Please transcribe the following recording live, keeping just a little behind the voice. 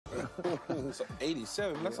So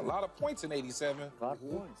 87, that's a lot of points in 87. A lot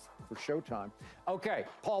of points for Showtime. Okay,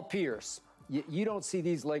 Paul Pierce. You don't see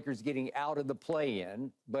these Lakers getting out of the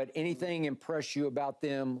play-in, but anything impress you about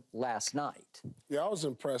them last night? Yeah, I was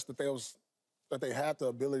impressed that they had the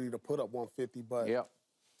ability to put up 150, but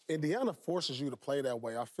Indiana forces you to play that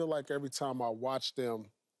way. I feel like every time I watch them,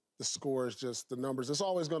 the score is just the numbers. It's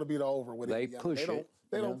always going to be the over with they Indiana. Push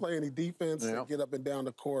they don't play any defense. They get up and down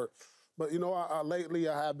the court. But, you know, lately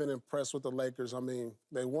I have been impressed with the Lakers. I mean,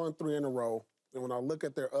 they won 3 in a row. And when I look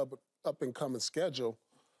at their up-and-coming schedule,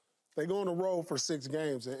 they go on the road for 6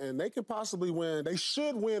 games, and they could possibly win. They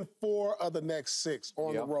should win 4 of the next 6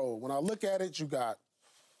 on the road. When I look at it, you got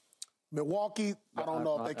Milwaukee. I don't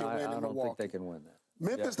know if they can win in Milwaukee. I don't think they can win that.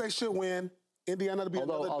 Memphis, they should win. Indiana to be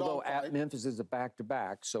another dog Although fight. at Memphis is a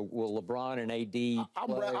back-to-back, so will LeBron and AD play?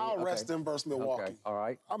 I'll rest them versus Milwaukee. Okay, all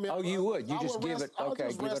right. I mean, you would? You just give it, I'll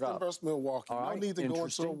just rest them versus Milwaukee. All right. No need to go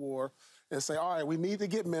into a war and say, all right, we need to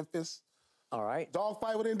get Memphis. All right.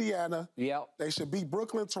 Dogfight with Indiana. Yep. They should beat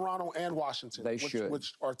Brooklyn, Toronto, and Washington.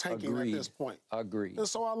 Which are tanking at this point. Agreed. And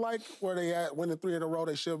so I like where they at, winning 3 in a row.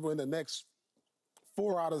 They should win the next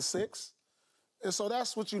 4 out of 6. And so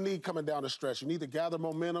that's what you need coming down the stretch. You need to gather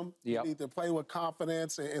momentum. You need to play with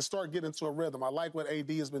confidence and start getting into a rhythm. I like what AD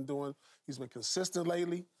has been doing. He's been consistent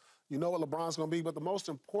lately. You know what LeBron's going to be. But the most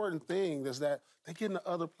important thing is that they're getting the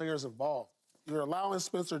other players involved. You're allowing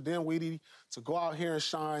Spencer Dinwiddie to go out here and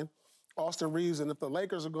shine. Austin Reeves, and if the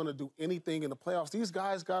Lakers are going to do anything in the playoffs, these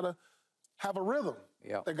guys got to have a rhythm.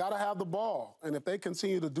 They got to have the ball. And if they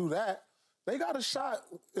continue to do that, they got a shot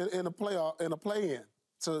in a play-in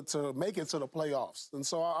to make it to the playoffs. And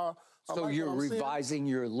so I So like you're revising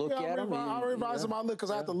your look at them? I'm revising my look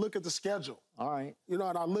because I have to look at the schedule. All right. You know,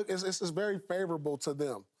 and I look, it's very favorable to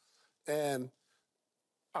them. And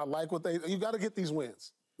I like what you got to get these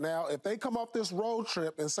wins. Now, if they come off this road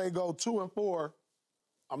trip and say go 2-4,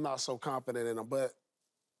 I'm not so confident in them. But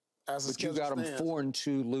you got them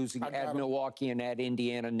 4-2 losing at Milwaukee and at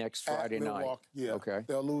Indiana next Friday night. Yeah. Okay.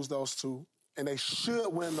 They'll lose those 2, and they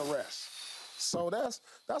should win the rest. So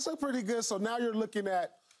that's a pretty good. So now you're looking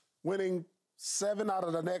at winning 7 out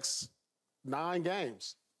of the next 9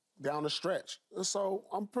 games down the stretch. And so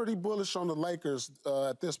I'm pretty bullish on the Lakers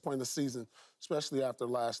at this point in the season, especially after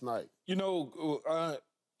last night. You know,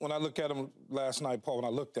 when I look at them last night, Paul, when I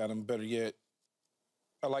looked at them, better yet,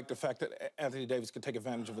 I like the fact that Anthony Davis could take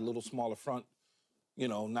advantage of a little smaller front. You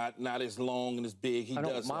know, not as long and as big. He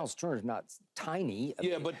does. Miles Turner's not tiny.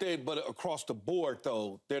 Yeah, but across the board,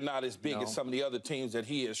 though, they're not as big as some of the other teams that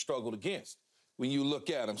he has struggled against when you look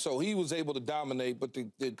at him. So he was able to dominate, but the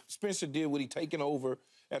Spencer Dinwiddie taking over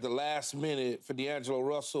at the last minute for D'Angelo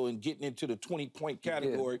Russell and getting into the 20-point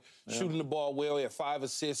category, shooting the ball well. He had 5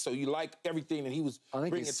 assists, so you like everything that he was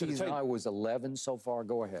bringing to the table. I think his season high was 11 so far.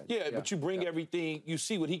 Go ahead. Yeah, but you bring everything, you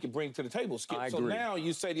see what he can bring to the table, Skip. I agree. So now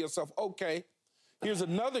you say to yourself, okay, here's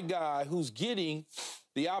another guy who's getting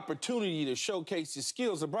the opportunity to showcase his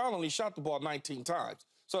skills. LeBron only shot the ball 19 times.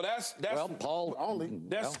 So that's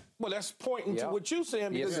pointing to what you're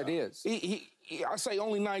saying. Yes, it is. I say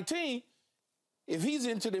only 19. If he's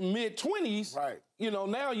into the mid-20s, you know,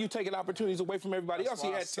 now you taking opportunities away from everybody else.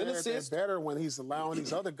 He had 10 assists. They're better when he's allowing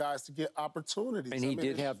these other guys to get opportunities. And he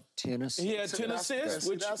did have 10 assists. He had 10 assists,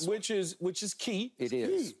 which is key. It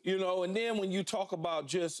is. You know, and then when you talk about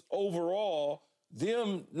just overall,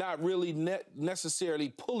 them not really necessarily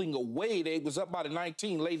pulling away. They was up by the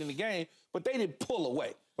 19 late in the game, but they didn't pull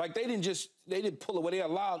away. Like, they didn't pull away. They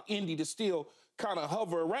allowed Indy to still kind of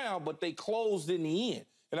hover around, but they closed in the end.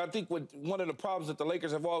 And I think one of the problems that the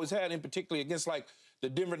Lakers have always had, in particular against, like, the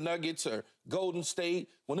Denver Nuggets or Golden State,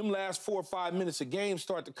 when them last 4 or 5 minutes of games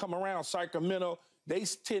start to come around, Sacramento, they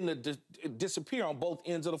tend to disappear on both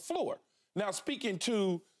ends of the floor. Now, speaking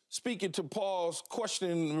to Paul's question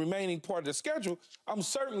in the remaining part of the schedule, I'm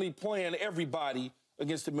certainly playing everybody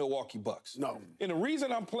against the Milwaukee Bucks. No. And the reason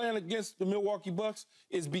I'm playing against the Milwaukee Bucks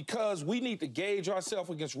is because we need to gauge ourselves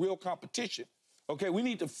against real competition. Okay, we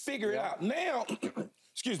need to figure it out. Now,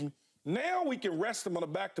 excuse me, now we can rest them on a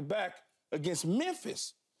back-to-back against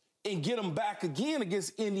Memphis and get them back again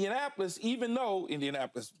against Indianapolis, even though even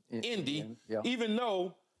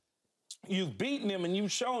though you've beaten them and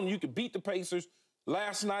you've shown you could beat the Pacers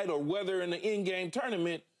last night, or whether in the in-game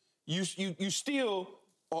tournament, you still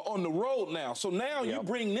are on the road now. So now you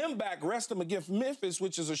bring them back, rest them against Memphis,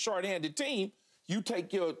 which is a short-handed team. You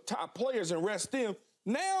take your top players and rest them.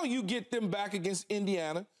 Now you get them back against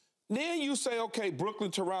Indiana. Then you say, okay, Brooklyn,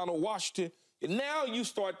 Toronto, Washington. And now you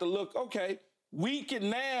start to look, okay, we can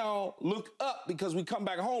now look up because we come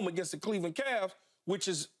back home against the Cleveland Cavs, which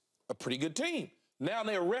is a pretty good team. Now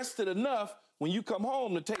they're rested enough when you come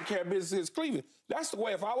home to take care of business against Cleveland. That's the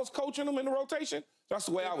way, if I was coaching them in the rotation, that's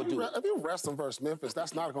the way I would do it. If you rest them versus Memphis,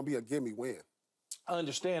 that's not going to be a gimme win. I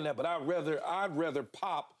understand that, but I'd rather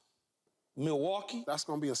pop Milwaukee. That's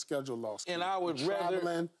going to be a schedule loss. And I would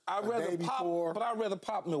rather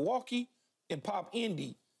pop Milwaukee and pop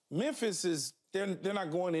Indy. Memphis is, they're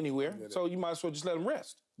not going anywhere, so you might as well just let them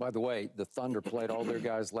rest. By the way, the Thunder played all their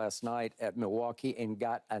guys last night at Milwaukee and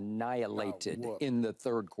got annihilated in the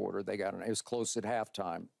third quarter. It was close at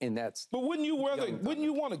halftime, and that's. But wouldn't you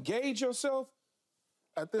want to gauge yourself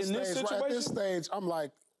at this stage? I'm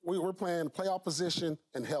like, we're playing playoff position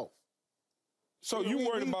and health. So you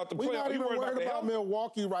worried about the playoffs? We're not even worried about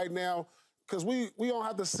Milwaukee right now because we don't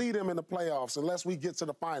have to see them in the playoffs unless we get to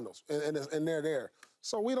the finals and they're there.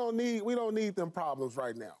 So we don't need them problems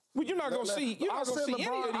right now. Well, you're not going to see any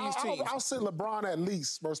of these teams. I'll sit LeBron at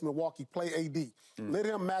least versus Milwaukee, play AD. Let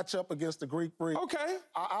him match up against the Greek Freak. Okay.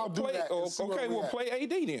 I'll do that. Okay, we'll play AD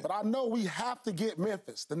then. But I know we have to get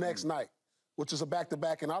Memphis the next night, which is a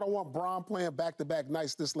back-to-back, and I don't want Bron playing back-to-back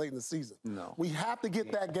nights this late in the season. No. We have to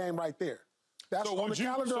get that game right there. That's on the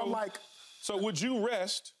calendar. I'm like. So would you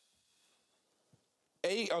rest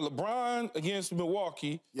LeBron against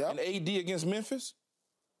Milwaukee and AD against Memphis?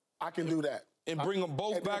 I can do that. And bring them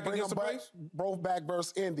both back against the Braves? Both back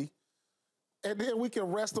versus Indy. And then we can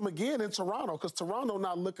rest them again in Toronto because Toronto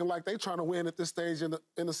not looking like they're trying to win at this stage in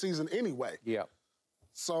the season anyway. Yeah.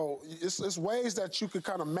 So it's ways that you could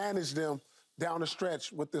kind of manage them down the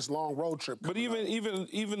stretch with this long road trip. But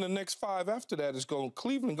even the next 5 after that is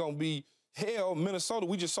Cleveland going to be hell. Minnesota,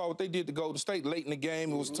 we just saw what they did to Golden State late in the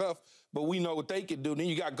game. It was tough, but we know what they could do. Then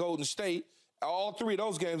you got Golden State. All 3 of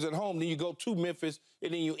those games at home, then you go to Memphis,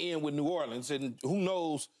 and then you end with New Orleans. And who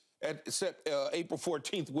knows, except April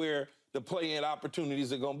 14th, where the play-in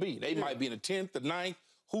opportunities are going to be. They might be in the 10th, the 9th.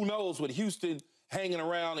 Who knows, with Houston hanging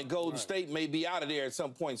around and Golden State may be out of there at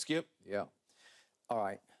some point, Skip. Yeah. All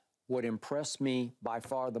right. What impressed me by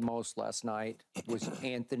far the most last night was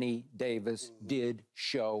Anthony Davis did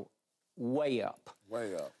show way up.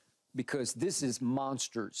 Way up. Because this is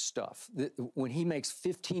monster stuff. When he makes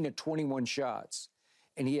 15 of 21 shots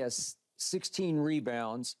and he has 16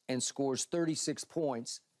 rebounds and scores 36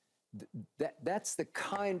 points, that's the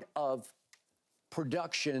kind of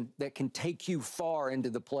production that can take you far into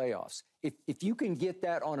the playoffs. If you can get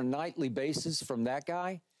that on a nightly basis from that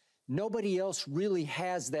guy, nobody else really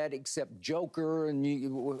has that except Joker and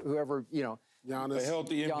whoever, Giannis. The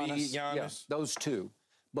healthy Giannis. Yeah, those two.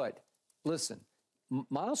 But listen,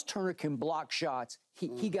 Miles Turner can block shots.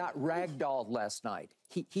 He got ragdolled last night.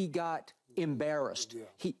 He got embarrassed.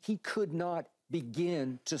 He could not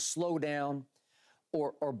begin to slow down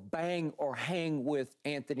or bang or hang with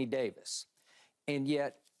Anthony Davis. And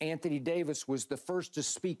yet Anthony Davis was the first to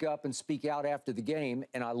speak up and speak out after the game,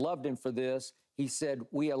 and I loved him for this. He said,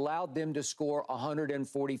 we allowed them to score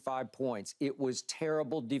 145 points. It was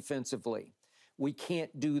terrible defensively. We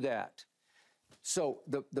can't do that. So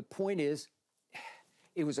the point is,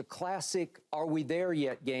 it was a classic are we there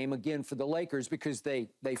yet game again for the Lakers because they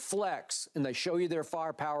flex and they show you their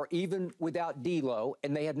firepower even without D'Lo,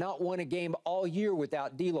 and they had not won a game all year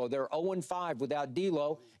without D'Lo. They're 0-5 without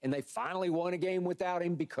D'Lo, and they finally won a game without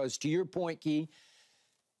him because, to your point, Key,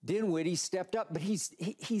 Dinwiddie stepped up, but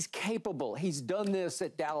he's capable. He's done this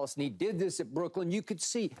at Dallas, and he did this at Brooklyn. You could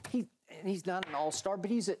see he's not an all-star,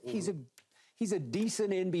 but he's a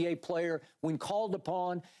decent NBA player when called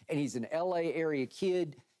upon, and he's an LA area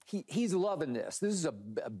kid. He's loving this. This is a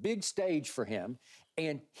big stage for him,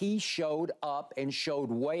 and he showed up and showed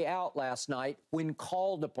way out last night when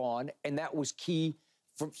called upon, and that was key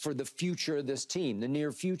for the future of this team, the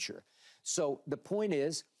near future. So the point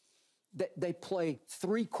is that they play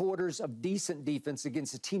 3 quarters of decent defense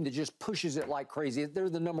against a team that just pushes it like crazy. They're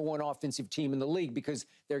the #1 offensive team in the league because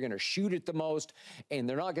they're going to shoot it the most, and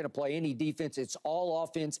they're not going to play any defense. It's all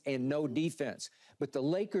offense and no defense. But the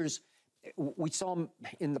Lakers, we saw them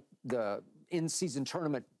in the in-season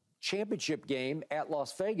tournament championship game at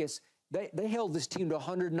Las Vegas. They held this team to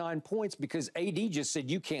 109 points because AD just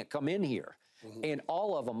said, you can't come in here. And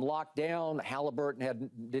all of them locked down.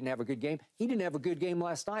 Halliburton didn't have a good game. He didn't have a good game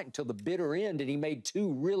last night until the bitter end, and he made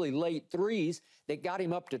 2 really late threes that got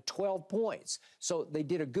him up to 12 points. So they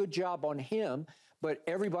did a good job on him, but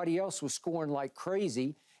everybody else was scoring like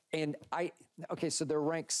crazy. And so they're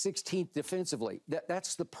ranked 16th defensively.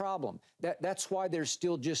 That's the problem. That's why they're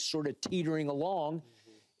still just sort of teetering along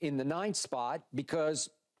in the 9th spot because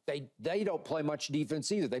they don't play much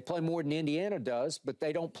defense either. They play more than Indiana does, but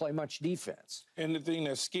they don't play much defense. And the thing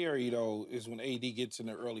that's scary, though, is when AD gets in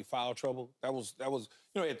the early foul trouble. That was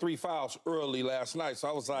he had 3 fouls early last night. So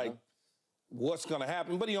I was like, what's going to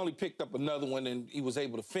happen. But he only picked up another one, and he was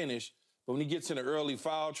able to finish. But when he gets into early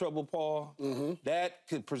foul trouble, Paul, that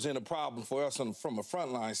could present a problem for us from a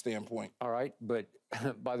frontline standpoint. All right, but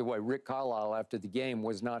by the way, Rick Carlisle after the game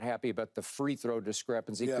was not happy about the free throw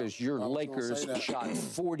discrepancy because your Lakers shot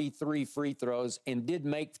 43 free throws and did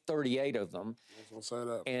make 38 of them. I was gonna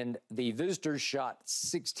say that. And the visitors shot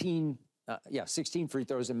 16 free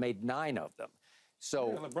throws and made 9 of them.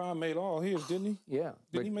 So LeBron made all his, didn't he? Yeah.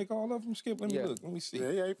 Did he make all of them, Skip? Let me look. Let me see.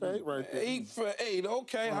 Yeah, 8 for 8 right there. 8 for 8.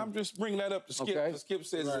 Okay, I'm just bringing that up to Skip. Okay. Skip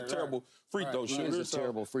says he's a terrible free throw shooter. He is a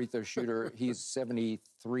terrible free throw shooter. He's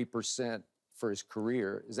 73% for his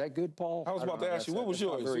career. Is that good, Paul? I was about to ask you, what was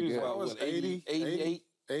yours? Very good. That was 80, 88?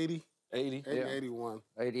 80, 80. 81.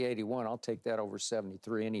 80-81. I'll take that over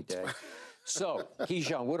 73 any day. So,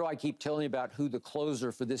 Keyshawn, what do I keep telling you about who the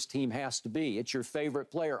closer for this team has to be? It's your favorite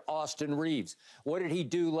player, Austin Reeves. What did he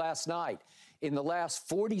do last night? In the last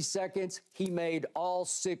 40 seconds, he made all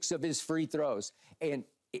 6 of his free throws. And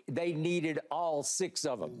they needed all 6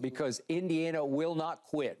 of them because Indiana will not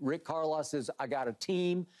quit. Rick Carlisle says, I got a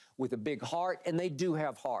team with a big heart, and they do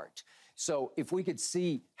have heart. So if we could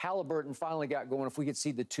see Halliburton finally got going, if we could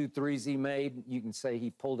see the 2 threes he made, you can say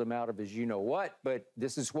he pulled him out of his you-know-what, but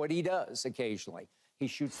this is what he does occasionally. He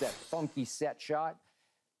shoots that funky set shot.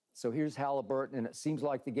 So here's Halliburton, and it seems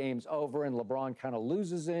like the game's over, and LeBron kind of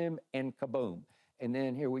loses him, and kaboom. And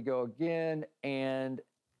then here we go again, and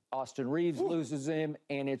Austin Reeves loses him,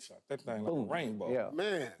 and it's that thing boom. like a rainbow. Yeah.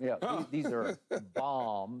 Man. Yeah, these are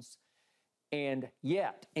bombs. And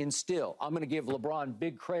yet, and still, I'm going to give LeBron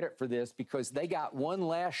big credit for this because they got one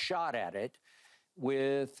last shot at it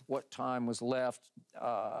with what time was left.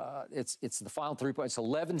 It's the final 3 points,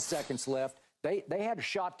 11 seconds left. They had a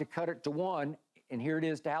shot to cut it to 1, and here it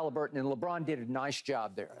is to Halliburton, and LeBron did a nice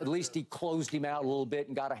job there. At least he closed him out a little bit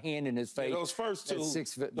and got a hand in his face. Yeah, those first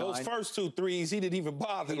 6'9". first 2 threes, he didn't even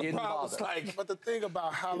bother. He didn't bother. Was like, But the thing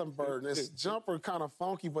about Halliburton, his jumper kind of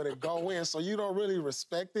funky, but it go in, so you don't really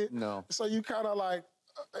respect it. No. So you kind of like,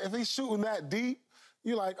 if he's shooting that deep,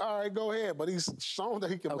 you're like, all right, go ahead. But he's shown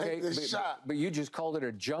that he can make this shot. But you just called it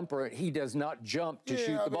a jumper. He does not jump to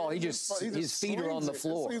shoot the ball. He just his feet are on the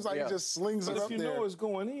floor. It seems like he just slings it up there. If you know it's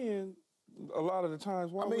going in, a lot of the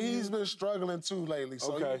times, why he's been struggling too lately.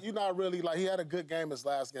 So you're not really like, he had a good game his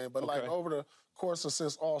last game, but like over the course of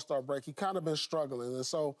since All-Star break, he kind of been struggling. And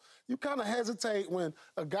so you kind of hesitate when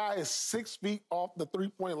a guy is 6 feet off the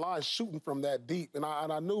three-point line shooting from that deep. And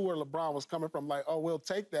I knew where LeBron was coming from, like, oh, we'll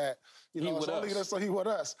take that. You know, he with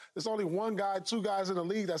us. There's only 1 guy, 2 guys in the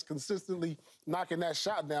league that's consistently knocking that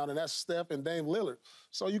shot down, and that's Steph and Dame Lillard.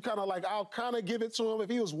 So you kind of like, I'll kind of give it to him if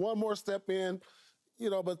he was 1 more step in. You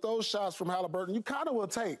know, but those shots from Halliburton, you kind of will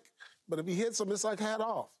take. But if he hits them, it's like hat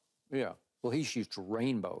off. Yeah. Well, he shoots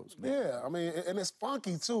rainbows, man. Yeah, I mean, and it's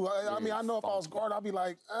funky, too. I mean, I know if I was guard, I'd be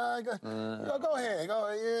like, go ahead.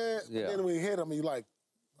 Yeah. And then when he hit him, you like,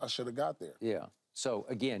 I should have got there. Yeah. So,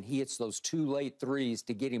 again, he hits those 2 late threes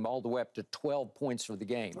to get him all the way up to 12 points for the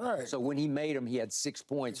game. Right. So when he made them, he had 6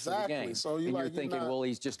 points for the game. So and you're thinking, well,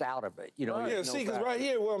 he's just out of it. You know, Yeah, see, because right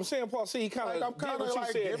here, what I'm saying, Paul, see, he kind of did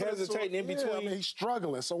what you said, hesitating in between. I mean, he's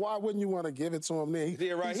struggling, so why wouldn't you want to give it to him then?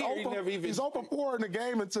 He's open 4 in the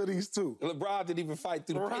game until these 2. LeBron didn't even fight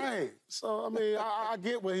through the paint. Right. So, I mean, I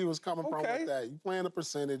get where he was coming from with that. You playing a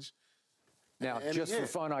percentage. Now, just for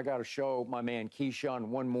fun, I got to show my man Keyshawn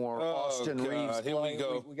one more Austin Reeves play. Here we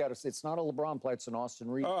go. We got to say, it's not a LeBron play, it's an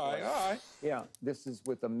Austin Reeves play. All right. Yeah, this is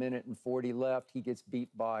with 1:40 left. He gets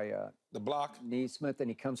beat by the block Neesmith, and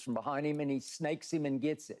he comes from behind him, and he snakes him and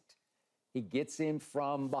gets it. He gets him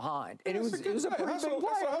from behind. And it was a pretty good play.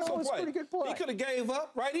 It was a pretty good play. He could have gave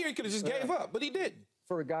up. Right here, he could have just gave up, but he didn't.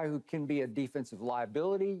 For a guy who can be a defensive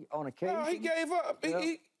liability on occasion. No, he gave up.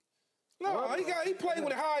 He played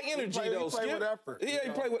with high energy, though. He played with effort. Yeah,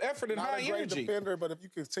 he played with effort and high energy. Not a great defender, but if you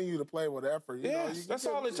continue to play with effort, you know, that's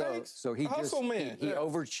all it takes. So he Hustle man. He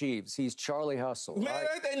overachieves. He's Charlie Hustle. Man,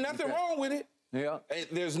 there ain't nothing wrong with it. Yeah.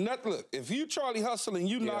 There's nothing. Look, if you Charlie Hustle and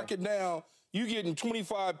you knock it down, you getting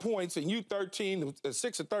 25 points and you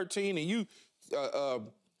 6 or 13, and you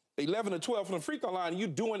 11 or 12 from the free throw line, and you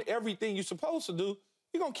doing everything you're supposed to do,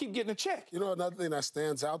 you're going to keep getting a check. You know, another thing that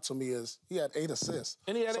stands out to me is he had 8 assists.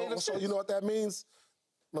 And he had 8 assists. So you know what that means?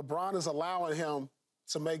 LeBron is allowing him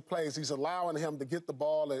to make plays. He's allowing him to get the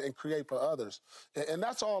ball and create for others. And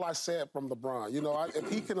that's all I said from LeBron. You know,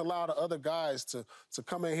 if he can allow the other guys to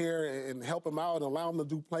come in here and help him out and allow him to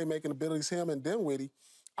do playmaking abilities, him and Dinwiddie,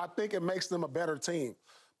 I think it makes them a better team.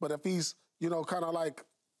 But if he's, you know, kind of like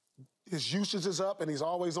his usage is up and he's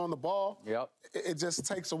always on the ball, it just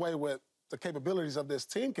takes away what the capabilities of this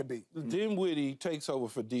team could be. Dinwiddie takes over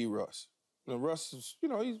for D. Russ. and Russ is,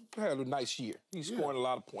 he's had a nice year. He's scoring a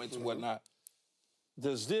lot of points and whatnot.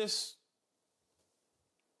 Does this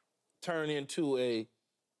turn into a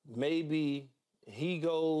maybe he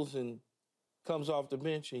goes and comes off the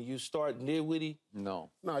bench and you start Dinwiddie?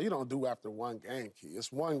 No. No, you don't do after one game, Key.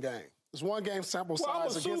 It's one game. It's one game sample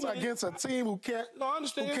size against a team who can't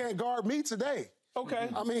guard me today. Okay.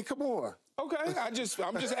 I mean, come on. Okay. I'm just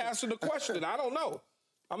asking the question. I don't know.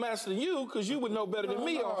 I'm asking you because you would know better than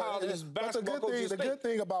me on how this basketball coaches The good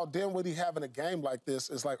thing about Dinwiddie having a game like this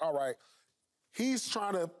is like, all right, he's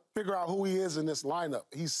trying to figure out who he is in this lineup.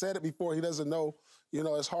 He said it before. He doesn't know.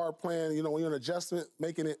 It's hard playing. When you're an adjustment,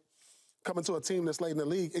 coming to a team that's late in the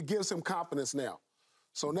league, it gives him confidence now.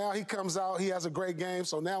 So now he comes out, he has a great game.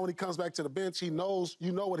 So now when he comes back to the bench, he knows,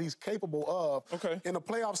 what he's capable of. Okay. In a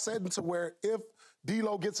playoff setting to where if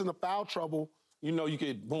D'Lo gets into foul trouble, you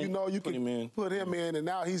could put him in. Put him in, and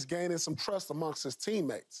now he's gaining some trust amongst his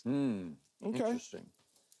teammates. Okay. Interesting.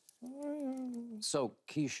 So,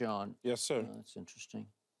 Keyshawn. Yes, sir. That's interesting.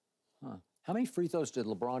 Huh. How many free throws did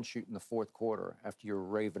LeBron shoot in the fourth quarter after you were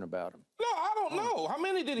raving about him? No, I don't know. How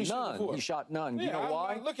many did he shoot? None. He shot none. Yeah, you know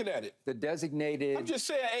why? I'm looking at it. The designated... I'm just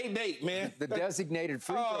saying 8-8, man. The designated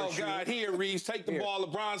free throw Oh, God. Here, Reeves. Take the ball.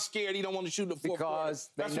 LeBron's scared. He don't want to shoot the fourth quarter. Because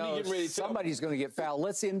That's they what know he getting ready to tell somebody's going to get fouled.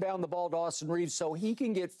 Let's inbound the ball to Austin Reeves so he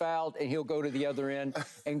can get fouled and he'll go to the other end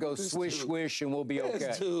and go swish, swish, and we'll be okay.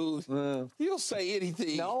 This dude. He'll say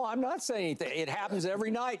anything. No, I'm not saying anything. It happens every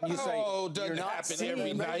night. You say, doesn't happen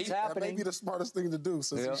every night. It's happening. That may be the smartest thing to do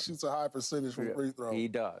since he shoots a high percentage from free throw. He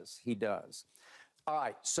does. All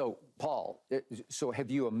right, so, Paul,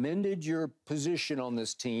 have you amended your position on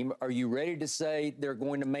this team? Are you ready to say they're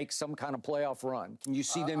going to make some kind of playoff run? Can you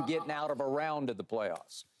see them getting out of a round of the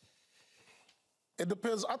playoffs? It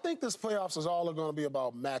depends. I think this playoffs is all going to be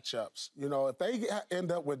about matchups. If they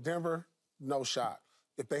end up with Denver, no shot.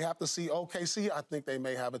 If they have to see OKC, I think they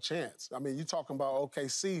may have a chance. I mean, you're talking about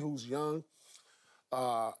OKC, who's young.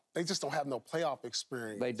 They just don't have no playoff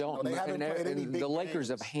experience. They don't. They haven't played any big the Lakers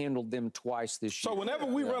games. have handled them twice this year. So whenever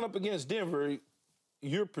we run up against Denver,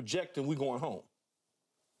 you're projecting we going home.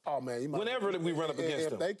 Oh, man. Whenever we run up against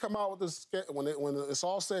them. If they come out with this, when it's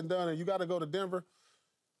all said and done and you got to go to Denver,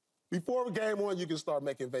 before game one, you can start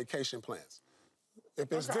making vacation plans.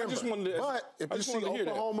 If it's Denver. But if you see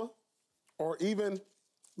Oklahoma or even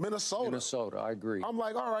Minnesota, I agree. I'm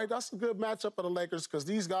like, all right, that's a good matchup for the Lakers because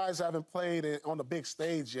these guys haven't played on the big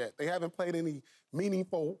stage yet. They haven't played any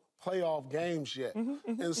meaningful playoff games yet.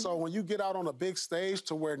 And so when you get out on a big stage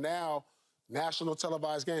to where now, national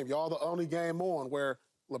televised game, y'all the only game on where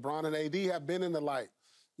LeBron and AD have been in the light.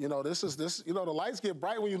 The lights get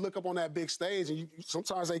bright when you look up on that big stage and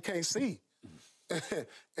sometimes they can't see.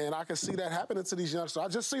 And I can see that happening to these youngsters. I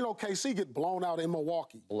just seen OKC get blown out in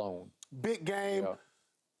Milwaukee. Big game. Yeah.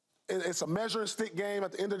 It's a measuring stick game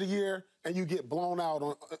at the end of the year, and you get blown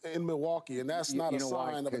out in Milwaukee, and that's not a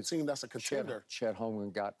sign of a team that's a contender. Chet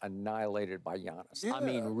Holmgren got annihilated by Giannis. Yeah. I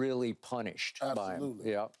mean, really punished by him.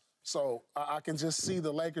 Yeah. So I can just see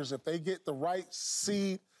the Lakers, if they get the right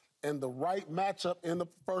seed and the right matchup in the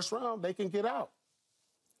first round, they can get out.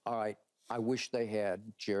 All right. I wish they had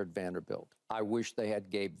Jared Vanderbilt. I wish they had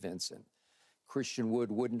Gabe Vincent. Christian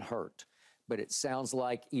Wood wouldn't hurt. But it sounds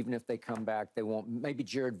like even if they come back, they won't. Maybe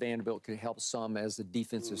Jared Vanderbilt could help some as a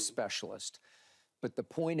defensive specialist. But the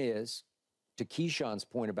point is, to Keyshawn's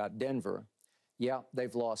point about Denver, yeah,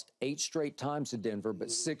 they've lost 8 straight times to Denver,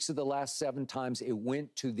 but 6 of the last 7 times it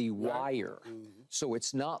went to the wire. So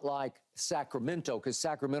it's not like Sacramento, because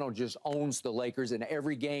Sacramento just owns the Lakers, and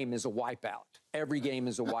every game is a wipeout. Every game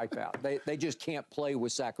is a wipeout. They just can't play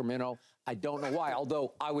with Sacramento. I don't know why,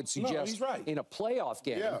 although I would suggest in a playoff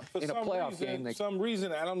game, for some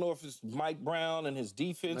reason, I don't know if it's Mike Brown and his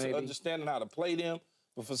defense understanding how to play them,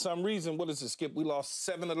 but for some reason, what is it, Skip? We lost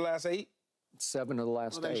 7 of the last 8? 7 of the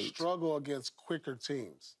last 8. They struggle against quicker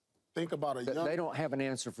teams. Think about a young... They don't have an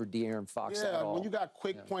answer for De'Aaron Fox at all. When you got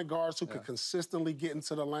quick point guards who can consistently get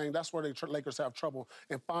into the lane, that's where the Lakers have trouble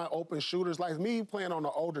and find open shooters. Like me playing on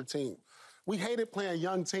an older team. We hated playing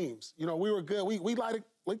young teams. We were good. We liked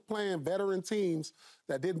playing veteran teams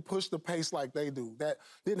that didn't push the pace like they do, that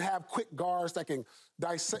didn't have quick guards that can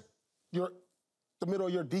dissect the middle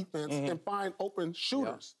of your defense and find open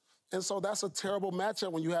shooters. And so that's a terrible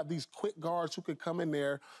matchup when you have these quick guards who could come in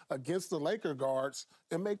there against the Laker guards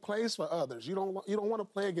and make plays for others. You don't want to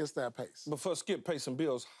play against that pace. Before Skip pays some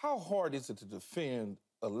bills, how hard is it to defend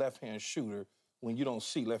a left-hand shooter when you don't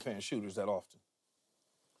see left-hand shooters that often?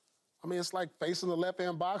 I mean, it's like facing a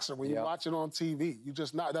left-hand boxer when you watch it on TV.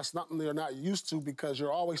 That's nothing they're not used to because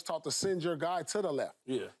you're always taught to send your guy to the left.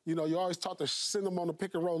 Yeah. You're always taught to send them on the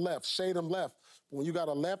pick and roll left, shade them left. When you got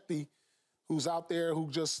a lefty who's out there who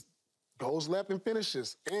just goes left and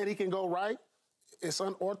finishes, and he can go right. It's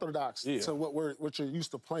unorthodox to what you're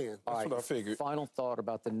used to playing. That's what I figured. Final thought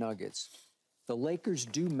about the Nuggets. The Lakers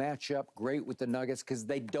do match up great with the Nuggets because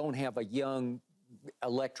they don't have a young,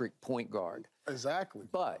 electric point guard. Exactly.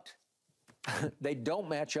 But they don't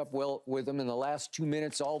match up well with them in the last 2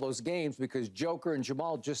 minutes, all those games, because Joker and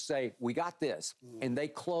Jamal just say, we got this. And they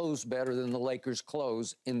close better than the Lakers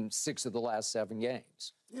close in 6 of the last 7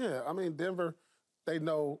 games. Yeah, I mean, Denver, they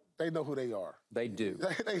know who they are. They do.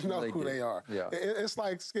 They know who they are. Yeah. It's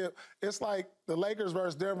like, Skip, it's like the Lakers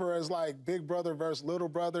versus Denver is like big brother versus little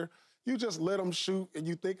brother. You just let them shoot, and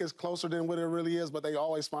you think it's closer than what it really is, but they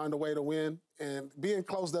always find a way to win. And being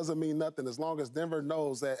close doesn't mean nothing as long as Denver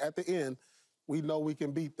knows that at the end, we know we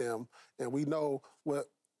can beat them, and we know what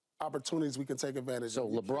opportunities we can take advantage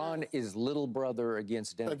of. So LeBron is little brother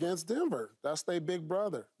against Denver. Against Denver. That's their big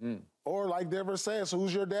brother. Or like Denver says,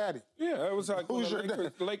 who's your daddy? Yeah, it was like Who's your daddy?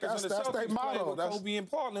 The Lakers and the That's their Celtics motto. played with Kobe and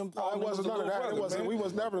Portland. No, it wasn't none of that. Brother, We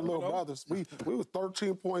was never little brothers. We was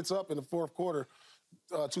 13 points up in the fourth quarter,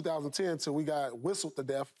 2010, till we got whistled to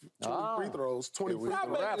death. 20 free throws, 20 free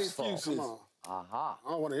throws. Come on. I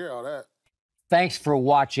don't want to hear all that. Thanks for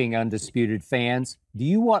watching, Undisputed fans. Do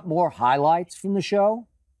you want more highlights from the show?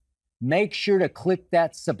 Make sure to click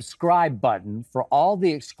that subscribe button for all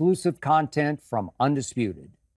the exclusive content from Undisputed.